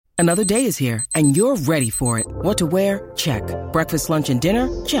Another day is here, and you're ready for it. What to wear? Check. Breakfast, lunch, and dinner?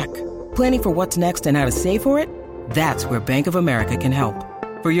 Check. Planning for what's next and how to save for it? That's where Bank of America can help.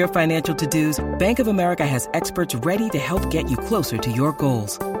 For your financial to-dos, Bank of America has experts ready to help get you closer to your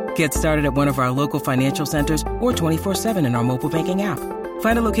goals. Get started at one of our local financial centers or 24/7 in our mobile banking app.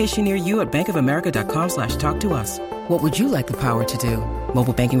 Find a location near you at bankofamerica.com/talktous. What would you like the power to do?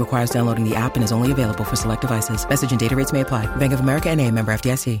 Mobile banking requires downloading the app and is only available for select devices. Message and data rates may apply. Bank of America N.A., member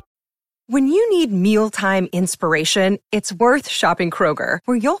FDIC. When you need mealtime inspiration, it's worth shopping Kroger,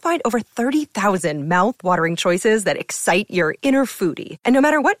 where you'll find over 30,000 mouth-watering choices that excite your inner foodie. And no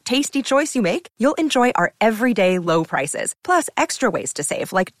matter what tasty choice you make, you'll enjoy our everyday low prices, plus extra ways to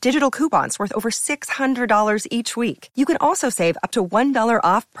save, like digital coupons worth over $600 each week. You can also save up to $1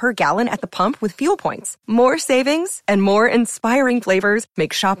 off per gallon at the pump with fuel points. More savings and more inspiring flavors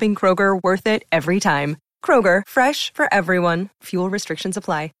make shopping Kroger worth it every time. Kroger, fresh for everyone. Fuel restrictions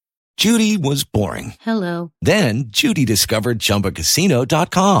apply. Judy was boring. Hello. Then Judy discovered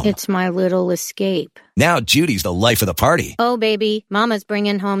ChumbaCasino.com. It's my little escape. Now Judy's the life of the party. Oh, baby, mama's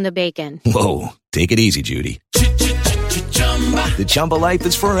bringing home the bacon. Whoa, take it easy, Judy. The Chumba life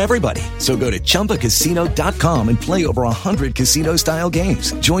is for everybody. So go to ChumbaCasino.com and play over 100 casino-style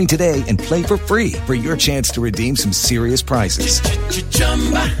games. Join today and play for free for your chance to redeem some serious prizes.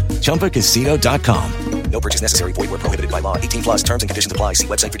 ChumbaCasino.com. No purchase necessary. Void where prohibited by law. 18 plus terms and conditions apply. See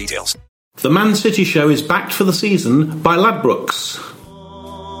website for details. The Man City Show is backed for the season by Ladbrokes.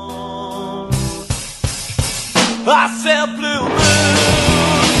 I said blue moon,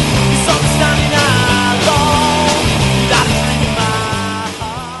 sun standing alone, that drink in my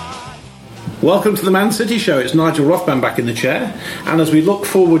heart. Welcome to the Man City Show. It's Nigel Rothman back in the chair. And as we look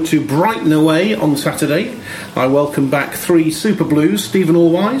forward to Brighton away on Saturday, I welcome back three Super Blues: Stephen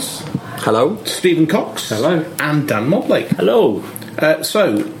Allwise. Hello. Stephen Cox. Hello. And Dan Mobley. Hello.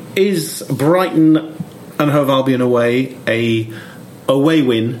 So, is Brighton and Hove Albion away a away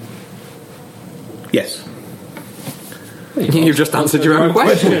win? Yes. You've just answered your own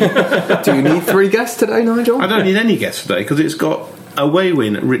question. Do you need three guests today, Nigel? I don't need any guests today because it's got away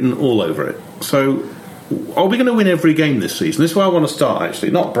win written all over it. So, are we going to win every game this season? This is where I want to start,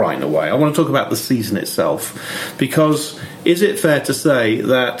 actually. Not Brighton away. I want to talk about the season itself. Because is it fair to say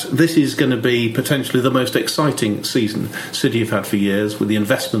that this is going to be potentially the most exciting season City have had for years with the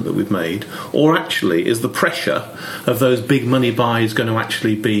investment that we've made? Or actually, is the pressure of those big money buys going to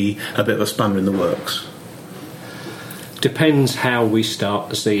actually be a bit of a spanner in the works? Depends how we start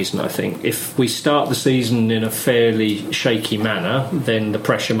the season, I think. If we start the season in a fairly shaky manner, then the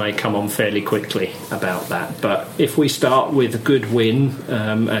pressure may come on fairly quickly about that. But if we start with a good win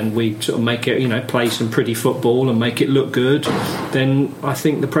and we sort of make it, play some pretty football and make it look good, then I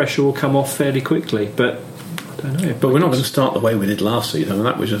think the pressure will come off fairly quickly. But I don't know. But we're not going to start the way we did last season. And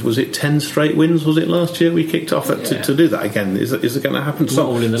that was it 10 straight wins? Was it last year we kicked off to do that again? Is it going to happen? Not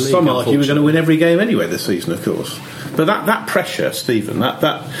all in the league, some argue we're going to win every game anyway this season, of course. But that pressure, Stephen,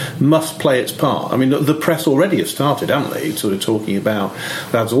 that must play its part. I mean, the press already have started, haven't they? Sort of talking about,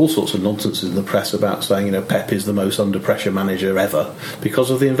 there's all sorts of nonsense in the press about saying, Pep is the most under pressure manager ever because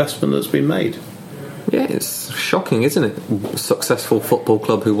of the investment that's been made. Yeah, it's shocking, isn't it? A successful football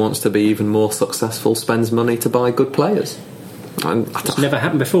club who wants to be even more successful spends money to buy good players. It's never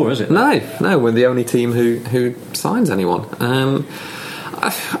happened before, has it? No, we're the only team who signs anyone. I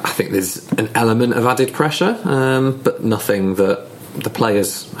think there's an element of added pressure, but nothing that the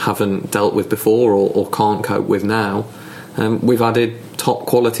players haven't dealt with before or can't cope with now. We've added top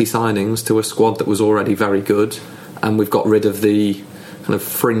quality signings to a squad that was already very good, and we've got rid of the kind of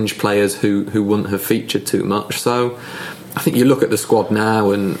fringe players who wouldn't have featured too much. So I think you look at the squad now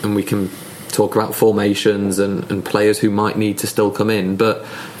and we can talk about formations and players who might need to still come in, but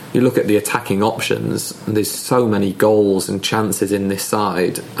you look at the attacking options and there's so many goals and chances in this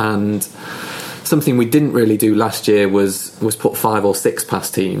side, and something we didn't really do last year was put 5 or 6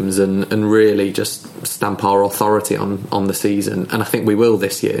 past teams and really just stamp our authority on the season. And I think we will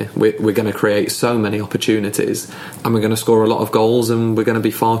this year. We're going to create so many opportunities and we're going to score a lot of goals, and we're going to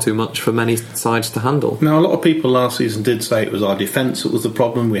be far too much for many sides to handle. Now, a lot of people last season did say it was our defence that was the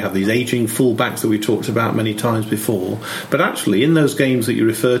problem. We have these ageing full-backs that we talked about many times before. But actually, in those games that you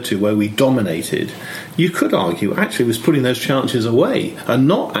referred to where we dominated, you could argue actually was putting those chances away and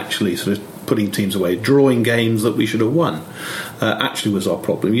not actually sort of putting teams away, drawing games that we should have won, actually was our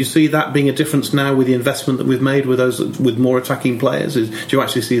problem. You see that being a difference now with the investment that we've made with those with more attacking players? Do you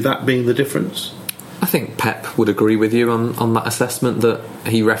actually see that being the difference? I think Pep would agree with you on that assessment, that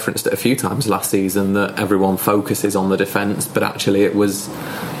he referenced it a few times last season, that everyone focuses on the defence, but actually it was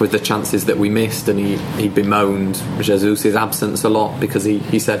with the chances that we missed, and he bemoaned Jesus' absence a lot because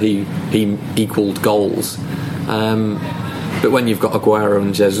he said he equalled goals. But when you've got Aguero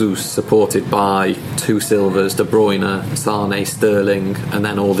and Jesus supported by two Silvas, De Bruyne, Sane, Sterling, and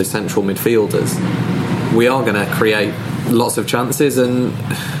then all the central midfielders, we are going to create lots of chances, and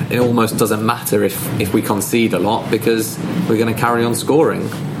it almost doesn't matter if we concede a lot, because we're going to carry on scoring.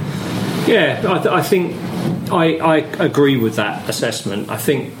 Yeah, I think I agree with that assessment. I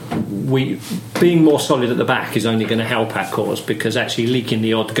think being more solid at the back is only going to help our cause, because actually leaking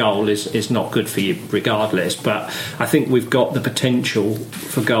the odd goal is not good for you regardless. But I think we've got the potential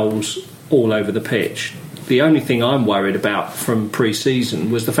for goals all over the pitch. The only thing I'm worried about from pre-season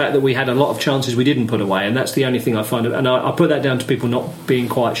was the fact that we had a lot of chances we didn't put away, and that's the only thing I find. And I put that down to people not being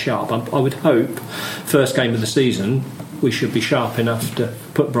quite sharp. I would hope first game of the season we should be sharp enough to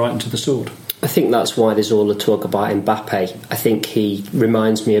put Brighton to the sword. I think that's why there's all the talk about Mbappe. I think he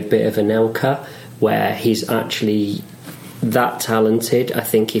reminds me a bit of Anelka, where he's actually that talented. I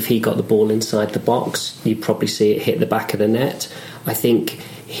think if he got the ball inside the box, you'd probably see it hit the back of the net. I think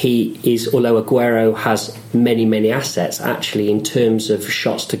he is, although Aguero has many assets, actually in terms of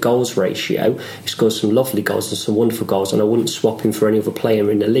shots to goals ratio, he scores some lovely goals and some wonderful goals, and I wouldn't swap him for any other player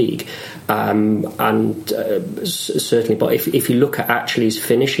in the league. Certainly, but if you look at actually his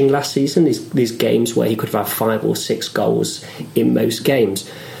finishing last season, these games where he could have 5 or 6 goals in most games.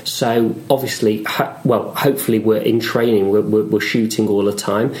 So obviously, hopefully we're in training, we're shooting all the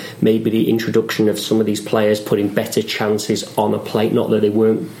time. Maybe the introduction of some of these players putting better chances on a plate, not that they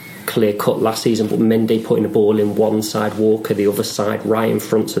weren't clear cut last season, but Mendy putting the ball in one side, Walker the other side, right in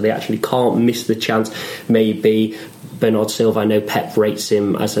front, so they actually can't miss the chance. Maybe Bernard Silva, I know Pep rates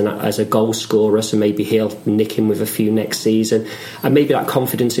him as a goal scorer, so maybe he'll nick him with a few next season, and maybe that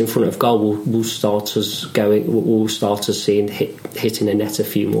confidence in front of goal will start us going. We'll start us seeing hitting the net a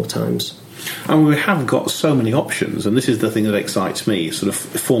few more times. And we have got so many options, and this is the thing that excites me, sort of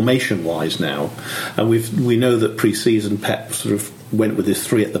formation-wise now. And we know that pre-season Pep sort of went with his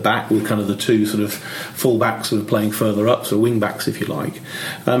 3 at the back, with kind of the 2 sort of full-backs sort of playing further up, so wing-backs if you like.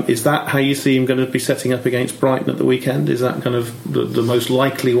 Is that how you see him going to be setting up against Brighton at the weekend? Is that kind of the most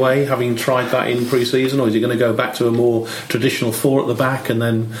likely way, having tried that in pre-season, or is he going to go back to a more traditional 4 at the back and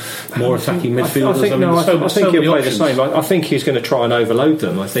then more attacking midfielders? I think he'll play the same. I think he's going to try and overload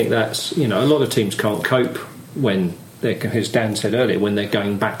them. I think that's, a lot of teams can't cope when they're, as Dan said earlier, when they're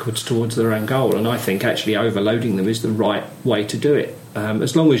going backwards towards their own goal, and I think actually overloading them is the right way to do it.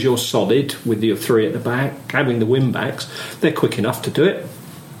 As long as you're solid with your 3 at the back, having the wing backs, they're quick enough to do it.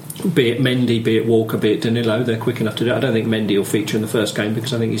 Be it Mendy, be it Walker, be it Danilo, they're quick enough to do it. I don't think Mendy will feature in the first game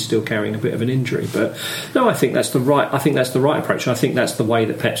because I think he's still carrying a bit of an injury. But no, I think that's the right approach. I think that's the way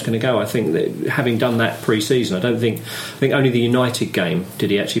that Pep's going to go. I think that having done that pre-season, I think only the United game did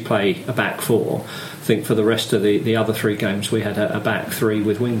he actually play a back 4. I think for the rest of the other 3 games we had a back 3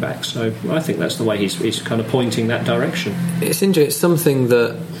 with wing backs. So I think that's the way he's kind of pointing that direction. It's something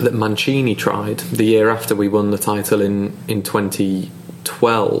that Mancini tried the year after we won the title in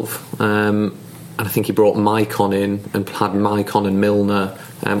 2012, and I think he brought Maicon in and had Maicon and Milner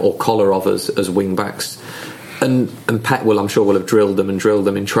or Kolarov as wing backs, and Pep I'm sure will have drilled them in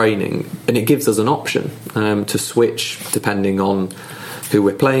training, and it gives us an option to switch depending on who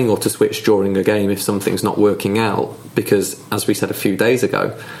we're playing, or to switch during a game if something's not working out, because as we said a few days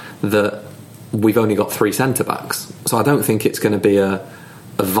ago that we've only got 3 centre backs, so I don't think it's going to be a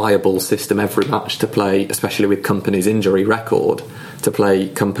viable system every match to play, especially with Kompany's injury record, to play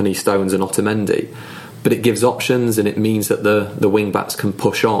Kompany, Stones and Otamendi. But it gives options, and it means that the wing backs can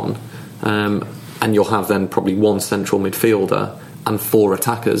push on, and you'll have then probably 1 central midfielder and 4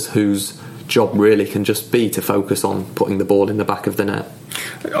 attackers whose job really can just be to focus on putting the ball in the back of the net.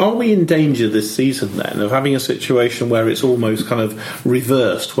 Are we in danger this season then of having a situation where it's almost kind of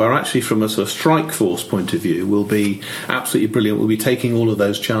reversed, where actually from a sort of strike force point of view we'll be absolutely brilliant, we'll be taking all of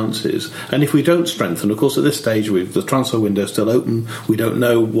those chances, and if we don't strengthen, of course at this stage the transfer window is still open, we don't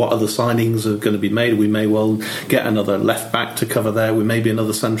know what other signings are going to be made, we may well get another left back to cover there, we may be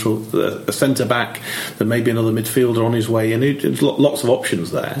another centre back, there may be another midfielder on his way in, there's lots of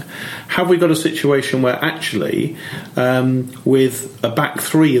options there. Have we got a situation where actually with a back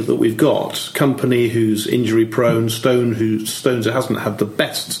 3 that we've got, Kompany who's injury prone, Stones who hasn't had the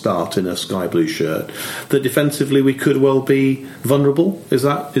best start in a sky blue shirt, that defensively we could well be vulnerable? Is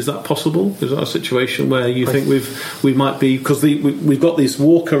that possible? Is that a situation where you think we might be, because we've got these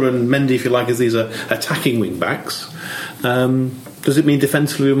Walker and Mendy, if you like, as these are attacking wing backs, Does it mean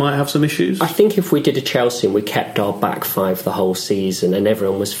defensively we might have some issues? I think if we did a Chelsea and we kept our back five the whole season and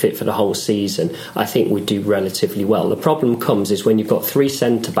everyone was fit for the whole season, I think we'd do relatively well. The problem comes is when you've got 3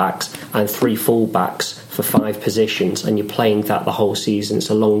 centre-backs and 3 full-backs for 5 positions and you're playing that the whole season. It's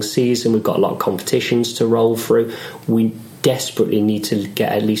a long season, we've got a lot of competitions to roll through. We desperately need to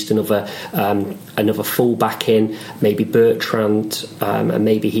get at least another full-back in, maybe Bertrand, and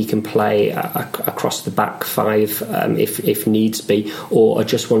maybe he can play across the back 5 if needs be, or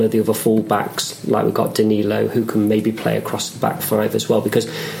just one of the other full-backs, like we've got Danilo, who can maybe play across the back 5 as well, because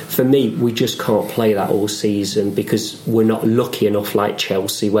for me we just can't play that all season because we're not lucky enough like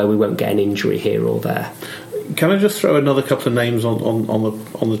Chelsea where we won't get an injury here or there. Can I just throw another couple of names on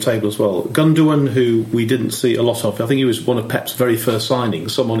the table as well? Gundogan, who we didn't see a lot of. I think he was one of Pep's very first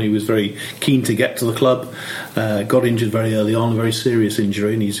signings, someone who was very keen to get to the club, got injured very early on, a very serious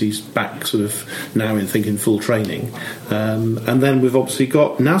injury, and he's back sort of now in full training. And then we've obviously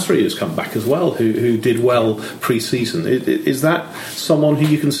got Nasri, who's come back as well, who did well pre-season. Is that someone who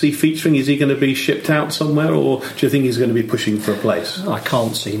you can see featuring? Is he going to be shipped out somewhere, or do you think he's going to be pushing for a place? I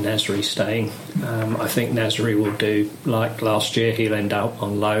can't see Nasri staying. I think Nasri will do like last year. He'll end up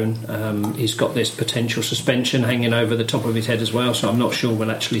on loan. He's got this potential suspension hanging over the top of his head as well, so I'm not sure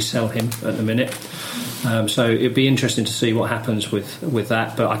we'll actually sell him at the minute. So it'd be interesting to see what happens with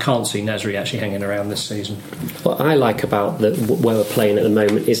that, but I can't see Nasri actually hanging around this season. What I like about where we're playing at the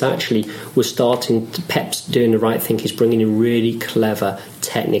moment is actually we're starting Pep's doing the right thing. He's bringing in really clever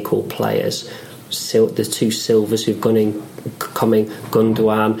technical players. The 2 Silvers who've coming,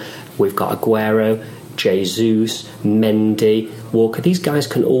 Gundogan, we've got Aguero, Jesus, Mendy, Walker. These guys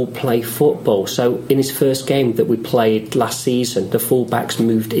can all play football. So in his first game that we played last season, the full-backs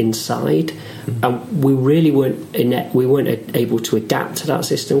moved inside, and we really weren't able to adapt to that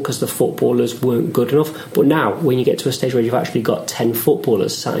system because the footballers weren't good enough. But now, when you get to a stage where you've actually got 10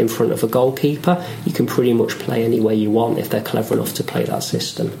 footballers sat in front of a goalkeeper, you can pretty much play any way you want if they're clever enough to play that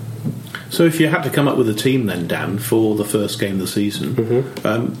system. So if you had to come up with a team then, Dan, for the first game of the season,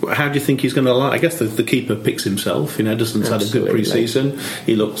 how do you think he's going to I guess the keeper picks himself. Ederson's had a good pre-season.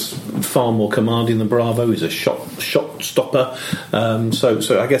 He looks far more commanding than Bravo. He's a shot stopper.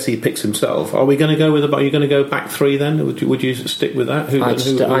 So I guess he picks himself. Are we going to go with are you going to go back 3 then? Would you stick with that?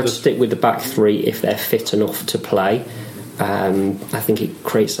 I'd stick with the back 3 if they're fit enough to play. I think it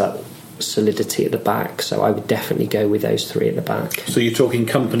creates that solidity at the back, so I would definitely go with those 3 at the back. So you're talking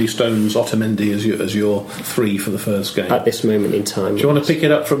Company, Stones, Otamendi as your 3 for the first game at this moment in time. Do you want to pick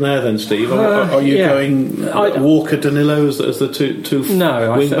it up from there then, Steve? Are you going Walker, Danilo as the two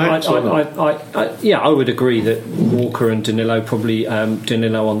wing backs? I would agree that Walker and Danilo, probably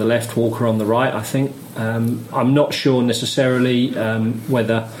Danilo on the left, Walker on the right. I think I'm not sure necessarily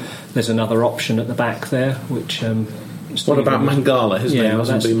whether there's another option at the back there, which what about Mangala? His name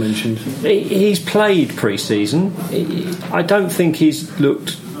hasn't been mentioned. He's played pre-season. I don't think he's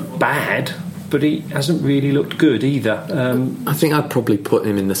looked bad, but he hasn't really looked good either. I think I'd probably put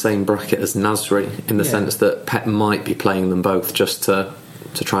him in the same bracket as Nasri, in the sense that Pep might be playing them both just to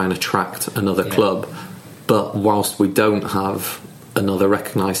try and attract another club. But whilst we don't have another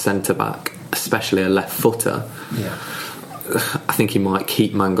recognised centre-back, especially a left footer, I think he might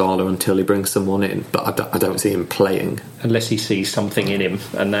keep Mangala until he brings someone in, but I don't see him playing unless he sees something in him,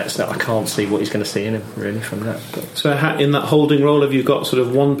 and I can't see what he's going to see in him really from that. But. So in that holding role, have you got sort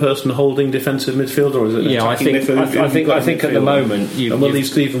of one person holding defensive midfield, or is it? I think at the moment, and we'll leave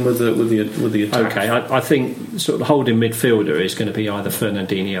Stephen with the attack. Okay, I think sort of holding midfielder is going to be either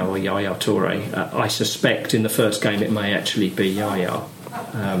Fernandinho or Yaya Toure. I suspect in the first game it may actually be Yaya,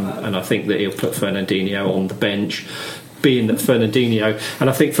 and I think that he'll put Fernandinho on the bench. Being that Fernandinho, and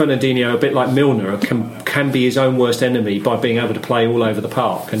I think Fernandinho, a bit like Milner, can be his own worst enemy by being able to play all over the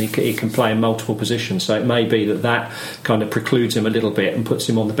park, and he can play in multiple positions. So it may be that kind of precludes him a little bit and puts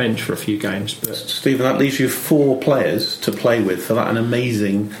him on the bench for a few games. But Stephen, that leaves you 4 players to play with for that an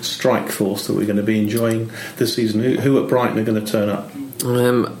amazing strike force that we're going to be enjoying this season. Who at Brighton are going to turn up?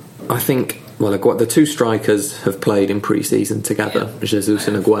 I think. Well, the 2 strikers have played in pre-season together, Jesus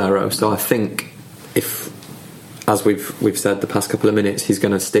and Aguero. So I think if, as we've said the past couple of minutes, he's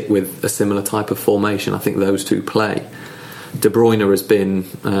going to stick with a similar type of formation. I think those 2 play. De Bruyne has been,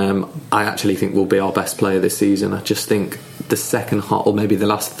 I actually think, will be our best player this season. I just think the second half, or maybe the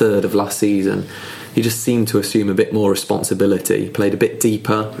last third of last season, he just seemed to assume a bit more responsibility. He played a bit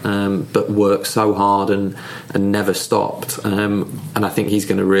deeper, but worked so hard and never stopped. And I think he's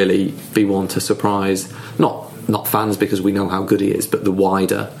going to really be one to surprise not fans, because we know how good he is, but the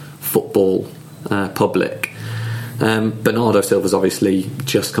wider football public. Bernardo Silva's obviously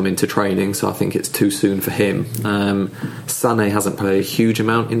just come into training, so I think it's too soon for him. Sané hasn't played a huge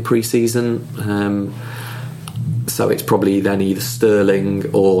amount in pre-season, so it's probably then either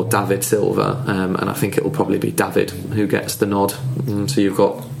Sterling or David Silva, and I think it will probably be David who gets the nod. So you've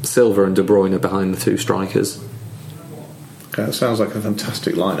got Silva and De Bruyne behind the two strikers. Okay, that sounds like a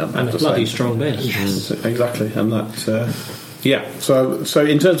fantastic lineup. And a bloody strong bench. Yes, exactly. And that, yeah. So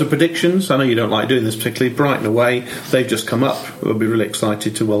in terms of predictions, I know you don't like doing this particularly. Brighton away, they've just come up. We'll be really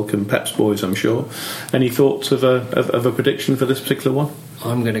excited to welcome Pep's boys, I'm sure. Any thoughts of a prediction for this particular one?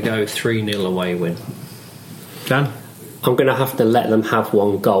 I'm going to go 3-0 away win. Dan? I'm going to have to let them have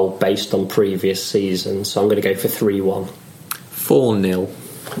one goal based on previous season, so I'm going to go for 3-1. 4-0.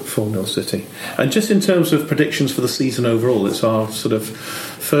 4-0 City. And just in terms of predictions for the season overall, it's our sort of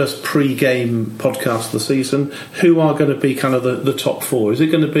first pre-game podcast of the season. Who are going to be kind of the top four? Is it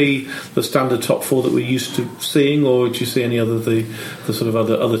going to be the standard top four that we're used to seeing, or do you see any other the sort of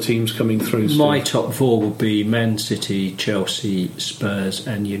other teams coming through? My top four will be Man City, Chelsea, Spurs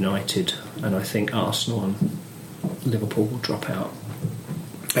and United, and I think Arsenal and Liverpool will drop out.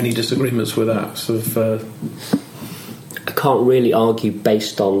 Any disagreements with that? Sort of, I can't really argue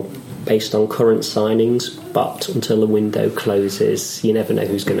based on current signings, but until the window closes, you never know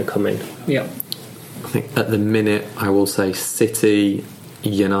who's going to come in. Yeah, I think at the minute I will say City,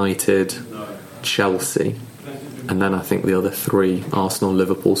 United, Chelsea, and then I think the other three, Arsenal,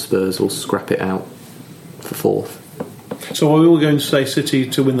 Liverpool, Spurs, will scrap it out for fourth. So are we all going to say City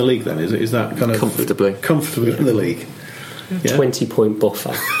to win the league then? Is that kind of comfortably in the league? Yeah? 20-point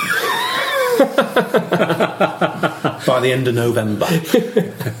buffer. By the end of November.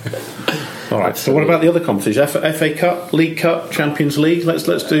 All right. So what about the other competitions? FA Cup, League Cup, Champions League. Let's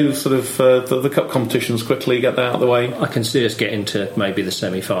do sort of the cup competitions quickly. Get that out of the way. I can see us getting to maybe the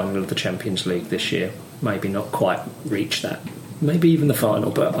semi-final of the Champions League this year. Maybe not quite reach that. Maybe even the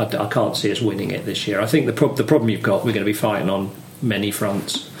final, but I can't see us winning it this year. I think the problem you've got, we're going to be fighting on many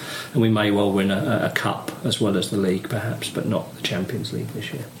fronts, and we may well win a cup as well as the league, perhaps, but not the Champions League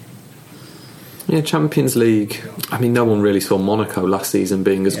this year. Yeah, Champions League. I mean, no one really saw Monaco last season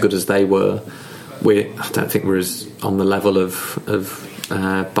being as good as they were. I don't think we're as on the level of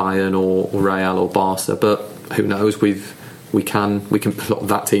Bayern or Real or Barca, but who knows? We can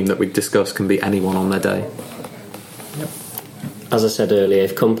that team that we've discussed can beat anyone on their day. Yep. As I said earlier,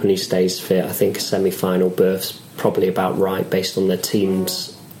 if Company stays fit, I think a semi-final berth's probably about right based on the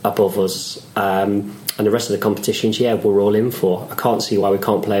teams above us. And the rest of the competitions, we're all in for. I can't see why we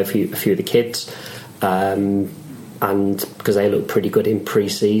can't play a few of the kids, and because they look pretty good in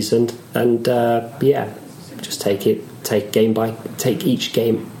pre-season. And just take each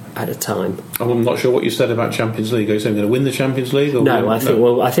game at a time. I'm not sure what you said about Champions League. Are you saying we're going to win the Champions League? Or no, I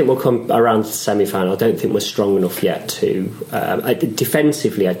think we'll come around to the semi-final. I don't think we're strong enough yet to.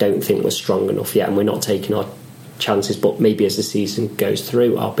 Defensively, I don't think we're strong enough yet, and we're not taking our chances. But maybe as the season goes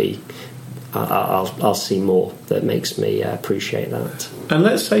through, I'll see more that makes me appreciate that. And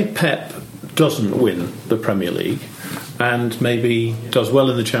let's say Pep doesn't win the Premier League and maybe does well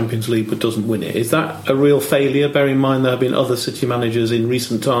in the Champions League but doesn't win it. Is that a real failure? Bear in mind there have been other City managers in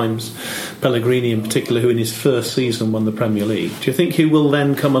recent times, Pellegrini in particular, who in his first season won the Premier League. Do you think he will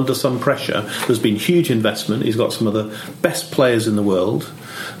then come under some pressure? There's been huge investment. He's got some of the best players in the world.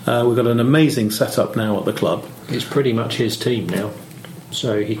 We've got an amazing setup now at the club. It's pretty much his team now.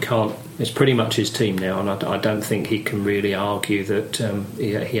 So he can't. It's pretty much his team now, and I don't think he can really argue that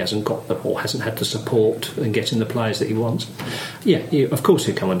he hasn't got or hasn't had the support and getting the players that he wants. Of course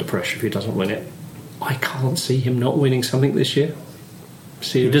he'll come under pressure if he doesn't win it. I can't see him not winning something this year.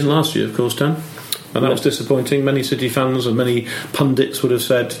 Seriously. He didn't last year, of course, Dan. And that was disappointing. Many City fans and many pundits would have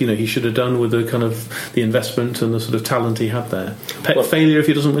said, he should have done with the kind of the investment and the sort of talent he had there. Failure if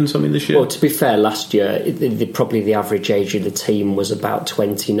he doesn't win something this year? Well, to be fair, last year probably the average age of the team was about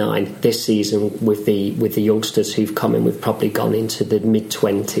 29. This season, with the youngsters who've come in, we've probably gone into the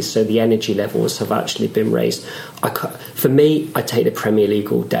mid-20s. So the energy levels have actually been raised. For me, I take the Premier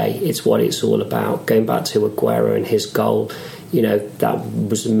League all day. It's what it's all about. Going back to Aguero and his goal. That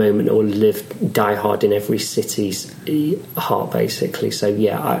was a moment that will die hard in every City's heart, basically. So,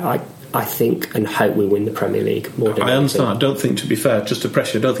 I think and hope we win the Premier League more than I understand. I don't think, to be fair, just to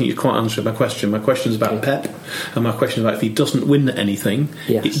press you, I don't think you're quite answering my question. My question is about Pep, and my question is about if he doesn't win anything,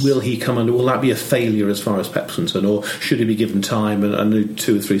 will he come under? Will that be a failure as far as Pep's concerned, or should he be given time and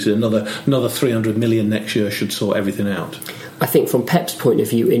 2 or 3 seasons? Another 300 million next year should sort everything out? I think from Pep's point of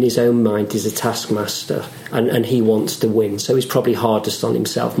view, in his own mind, he's a taskmaster and he wants to win. So he's probably hardest on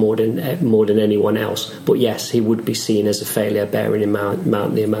himself more than anyone else. But yes, he would be seen as a failure, bearing in mind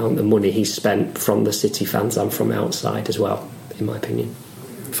the amount of money he's spent from the City fans and from outside as well, in my opinion.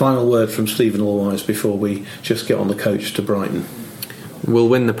 Final word from Stephen Allwise before we just get on the coach to Brighton. We'll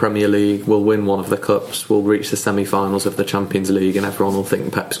win the Premier League, we'll win one of the cups, we'll reach the semi-finals of the Champions League, and everyone will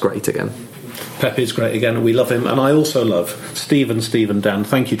think Pep's great again. Pep is great again, and we love him, and I also love Steve and Dan.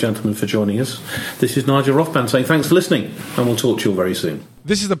 Thank you, gentlemen, for joining us. This is Nigel Rothband saying thanks for listening, and we'll talk to you all very soon.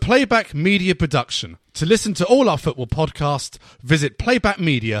 This is a Playback Media production. To listen to all our football podcasts, visit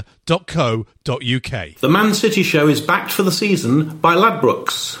playbackmedia.co.uk. The Man City Show is backed for the season by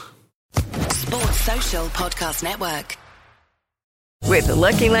Ladbrokes. Sports Social Podcast Network. With the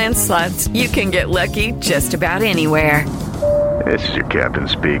Lucky Land Slots, you can get lucky just about anywhere. This is your captain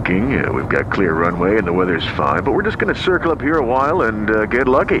speaking. We've got clear runway and the weather's fine, but we're just going to circle up here a while and get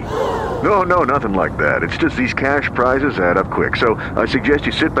lucky. No, nothing like that. It's just these cash prizes add up quick. So I suggest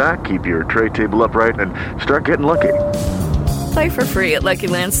you sit back, keep your tray table upright, and start getting lucky. Play for free at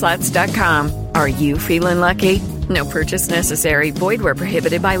LuckyLandSlots.com. Are you feeling lucky? No purchase necessary. Void where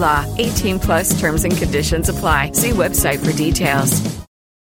prohibited by law. 18+ terms and conditions apply. See website for details.